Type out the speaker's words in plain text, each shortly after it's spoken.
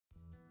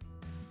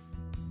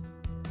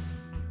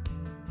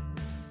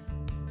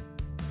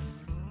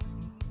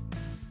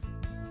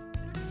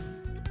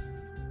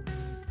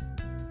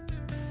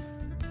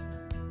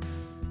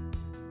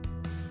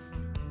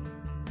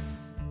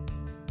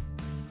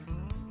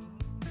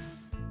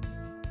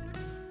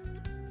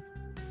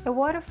A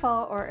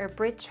waterfall or a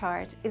bridge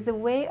chart is a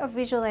way of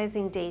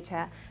visualizing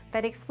data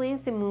that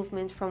explains the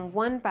movement from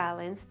one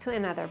balance to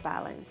another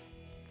balance.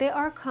 They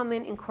are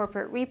common in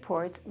corporate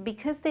reports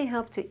because they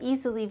help to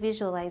easily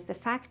visualize the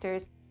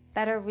factors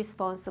that are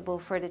responsible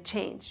for the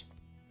change.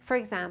 For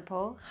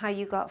example, how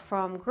you got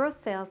from gross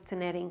sales to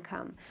net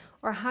income,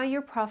 or how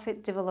your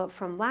profit developed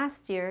from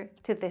last year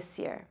to this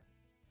year.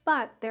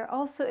 But they're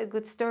also a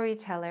good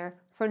storyteller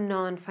for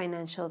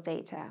non-financial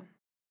data.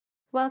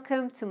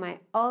 Welcome to my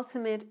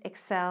ultimate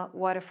Excel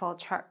Waterfall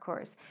Chart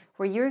course,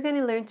 where you're going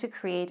to learn to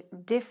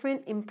create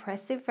different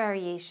impressive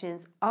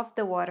variations of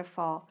the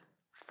waterfall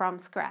from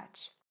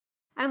scratch.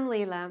 I'm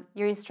Leila,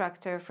 your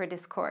instructor for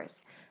this course.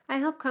 I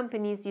help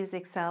companies use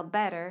Excel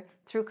better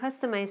through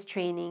customized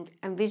training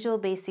and Visual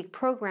Basic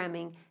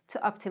programming to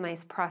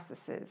optimize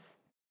processes.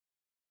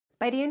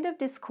 By the end of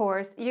this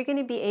course, you're going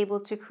to be able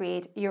to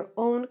create your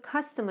own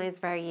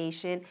customized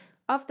variation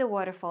of the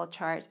waterfall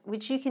chart,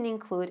 which you can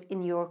include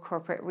in your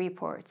corporate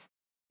reports.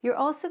 You're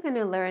also going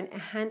to learn a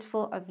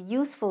handful of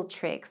useful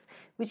tricks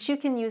which you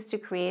can use to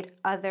create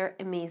other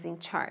amazing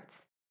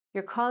charts.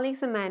 Your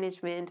colleagues and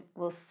management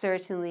will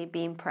certainly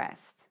be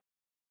impressed.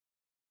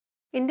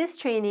 In this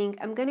training,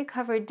 I'm going to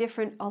cover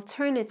different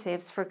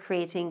alternatives for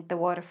creating the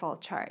waterfall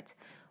chart.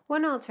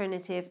 One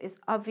alternative is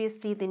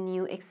obviously the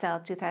new Excel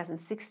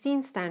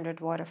 2016 standard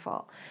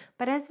waterfall,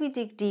 but as we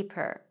dig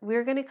deeper,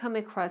 we're going to come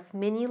across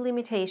many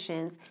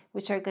limitations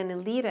which are going to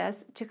lead us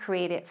to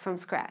create it from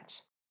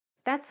scratch.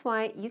 That's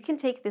why you can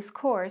take this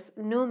course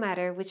no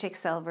matter which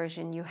Excel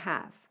version you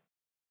have.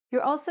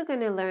 You're also going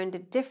to learn the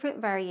different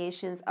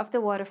variations of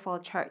the waterfall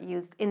chart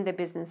used in the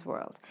business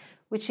world,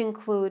 which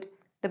include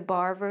the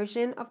bar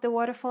version of the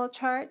waterfall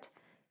chart,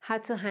 how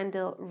to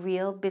handle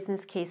real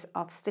business case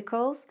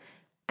obstacles,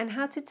 and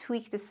how to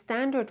tweak the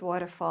standard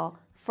waterfall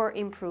for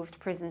improved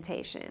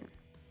presentation.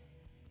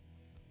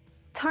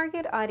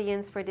 Target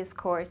audience for this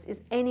course is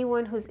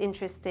anyone who's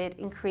interested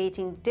in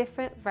creating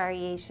different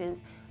variations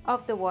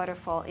of the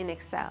waterfall in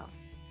Excel.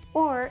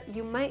 Or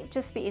you might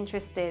just be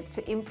interested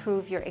to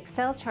improve your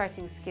Excel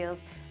charting skills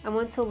and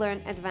want to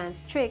learn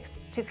advanced tricks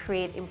to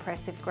create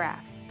impressive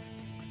graphs.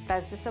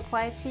 Does this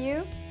apply to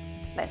you?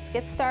 Let's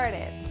get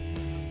started.